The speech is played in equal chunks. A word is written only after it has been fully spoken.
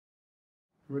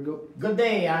We go. Good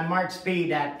day, I'm Mark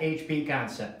Speed at HP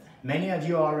Concept. Many of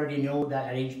you already know that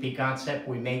at HP Concept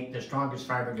we make the strongest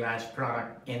fiberglass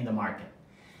product in the market.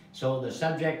 So the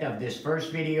subject of this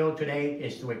first video today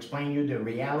is to explain you the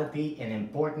reality and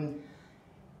important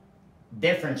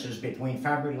differences between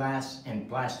fiberglass and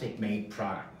plastic made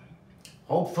product.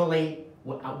 Hopefully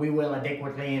we will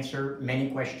adequately answer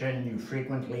many questions you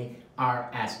frequently are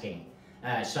asking,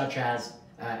 such as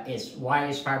why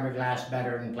is fiberglass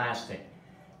better than plastic?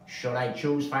 Should I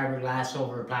choose fiberglass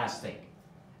over plastic?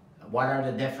 What are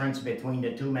the difference between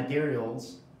the two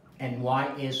materials, and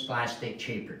why is plastic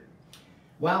cheaper?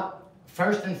 Well,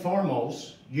 first and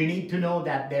foremost, you need to know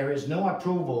that there is no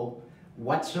approval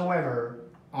whatsoever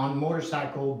on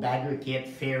motorcycle bagger kit,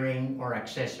 fairing, or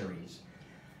accessories.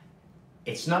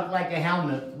 It's not like a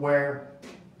helmet where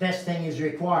testing is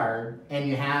required and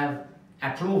you have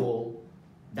approval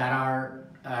that are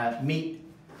meet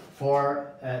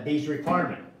for these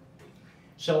requirements.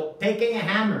 So taking a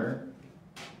hammer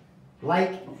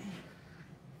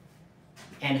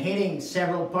and hitting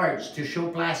several parts to show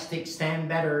plastic stand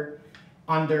better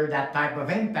under that type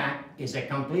of impact is a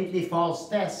completely false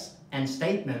test and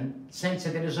statement, since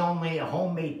it is only a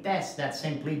homemade test that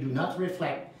simply do not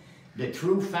reflect the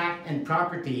true fact and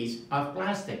properties of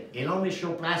plastic. It only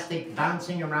shows plastic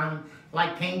bouncing around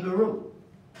like kangaroo.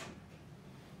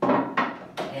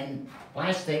 And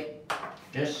plastic,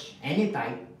 just any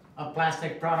type of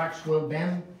plastic products will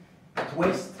bend,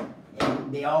 twist,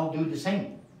 and they all do the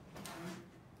same.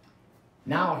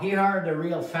 Now, here are the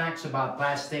real facts about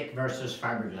plastic versus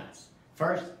fiberglass.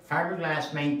 First,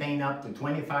 fiberglass maintains up to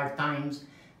 25 times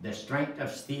the strength of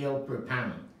steel per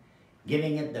pound,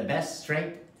 giving it the best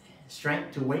strength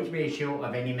to weight ratio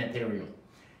of any material.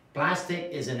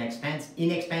 Plastic is an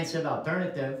inexpensive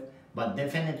alternative, but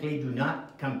definitely do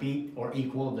not compete or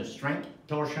equal the strength,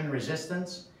 torsion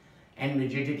resistance, and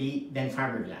rigidity than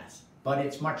fiberglass, but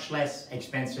it's much less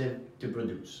expensive to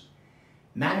produce.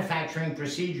 Manufacturing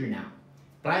procedure now.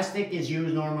 Plastic is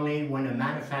used normally when a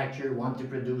manufacturer wants to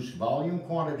produce volume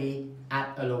quantity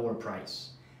at a lower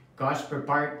price. Cost per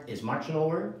part is much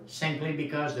lower simply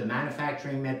because the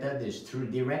manufacturing method is through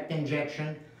direct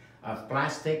injection of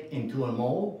plastic into a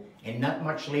mold and not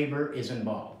much labor is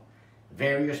involved.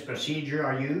 Various procedures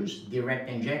are used: direct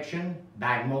injection,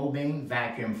 bag molding,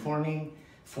 vacuum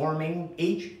forming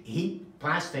each heat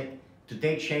plastic to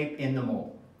take shape in the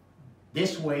mold.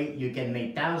 This way you can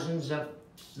make thousands of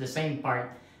the same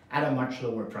part at a much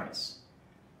lower price.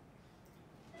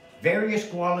 Various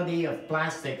quality of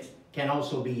plastics can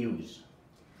also be used.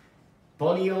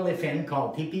 Polyolefin,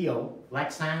 called TPO,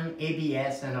 Lexan,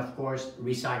 ABS, and of course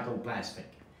recycled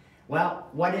plastic. Well,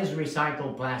 what is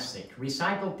recycled plastic?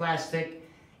 Recycled plastic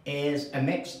is a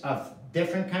mix of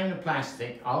different kind of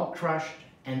plastic, all crushed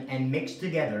and mixed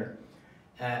together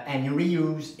and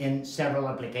reused in several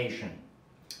applications.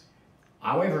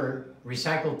 However,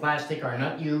 recycled plastic are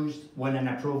not used when an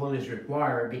approval is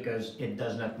required because it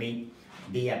does not meet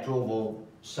the approval,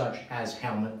 such as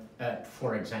helmet,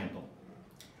 for example.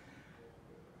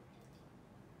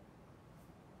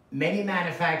 Many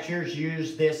manufacturers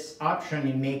use this option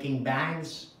in making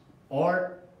bags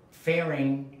or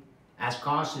fairing, as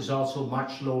cost is also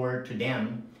much lower to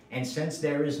them. And since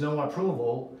there is no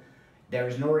approval, there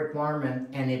is no requirement,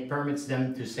 and it permits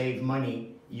them to save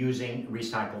money using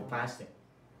recycled plastic.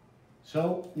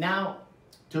 So now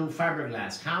to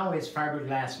fiberglass. How is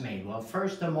fiberglass made? Well,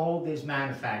 first the mold is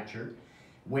manufactured,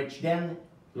 which then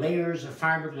layers of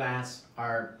fiberglass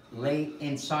are laid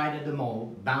inside of the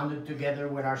mold, bounded together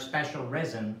with our special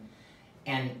resin,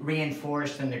 and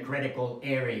reinforced in the critical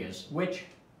areas, which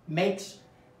makes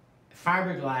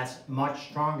fiberglass much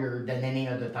stronger than any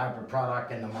other type of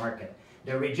product in the market.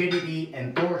 The rigidity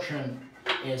and torsion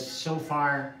is so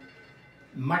far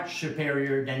much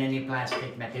superior than any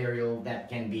plastic material that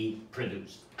can be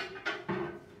produced.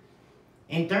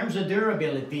 In terms of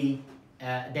durability,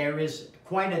 there is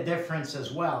quite a difference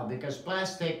as well, because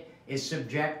plastic is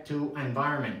subject to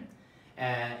environment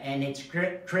and it's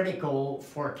critical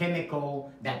for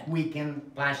chemical that weaken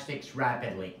plastics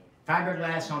rapidly.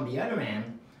 Fiberglass, on the other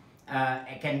hand,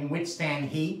 can withstand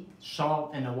heat,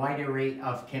 salt, and a wide array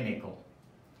of chemical.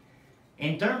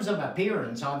 In terms of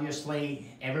appearance, obviously,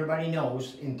 everybody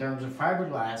knows in terms of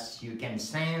fiberglass, you can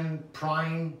sand,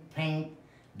 prime, paint,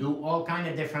 do all kind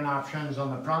of different options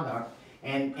on the product.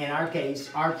 And in our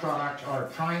case, our products are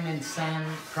prime and sand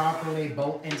properly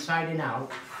both inside and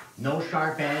out, no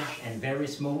sharp edge, and very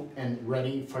smooth and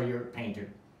ready for your painter.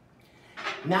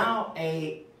 Now,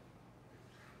 an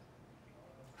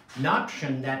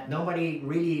option that nobody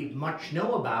really much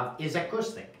know about is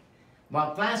acoustic.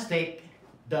 While plastic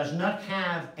does not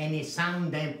have any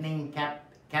sound dampening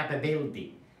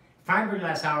capability.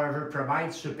 Fiberglass, however,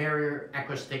 provides superior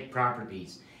acoustic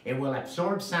properties. It will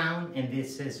absorb sound, and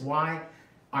this is why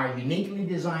our uniquely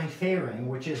designed fairing,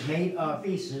 which is made of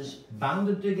pieces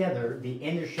bounded together, the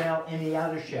inner shell and the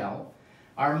outer shell,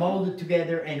 are molded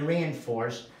together and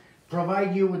reinforced,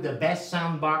 provide you with the best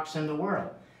sound box in the world.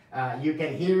 You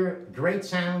can hear great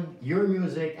sound, your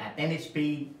music at any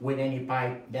speed with any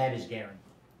pipe, that is guaranteed.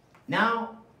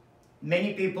 Now,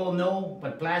 many people know,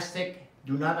 but plastic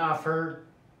do not offer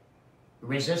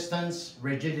resistance,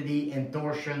 rigidity, and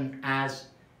torsion as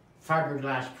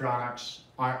fiberglass products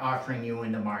are offering you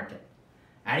in the market.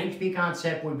 At HP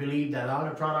Concept, we believe that all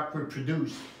the products we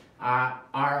produce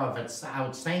are of its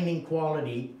outstanding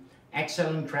quality,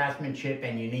 excellent craftsmanship,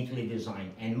 and uniquely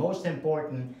designed. And most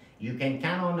important, you can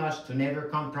count on us to never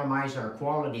compromise our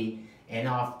quality and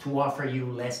to offer you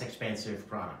less expensive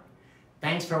product.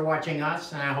 Thanks for watching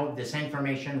us, and I hope this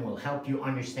information will help you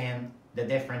understand the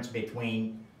difference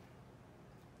between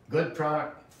good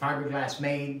product, fiberglass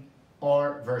made,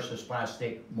 or versus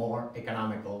plastic, more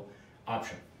economical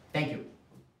option. Thank you.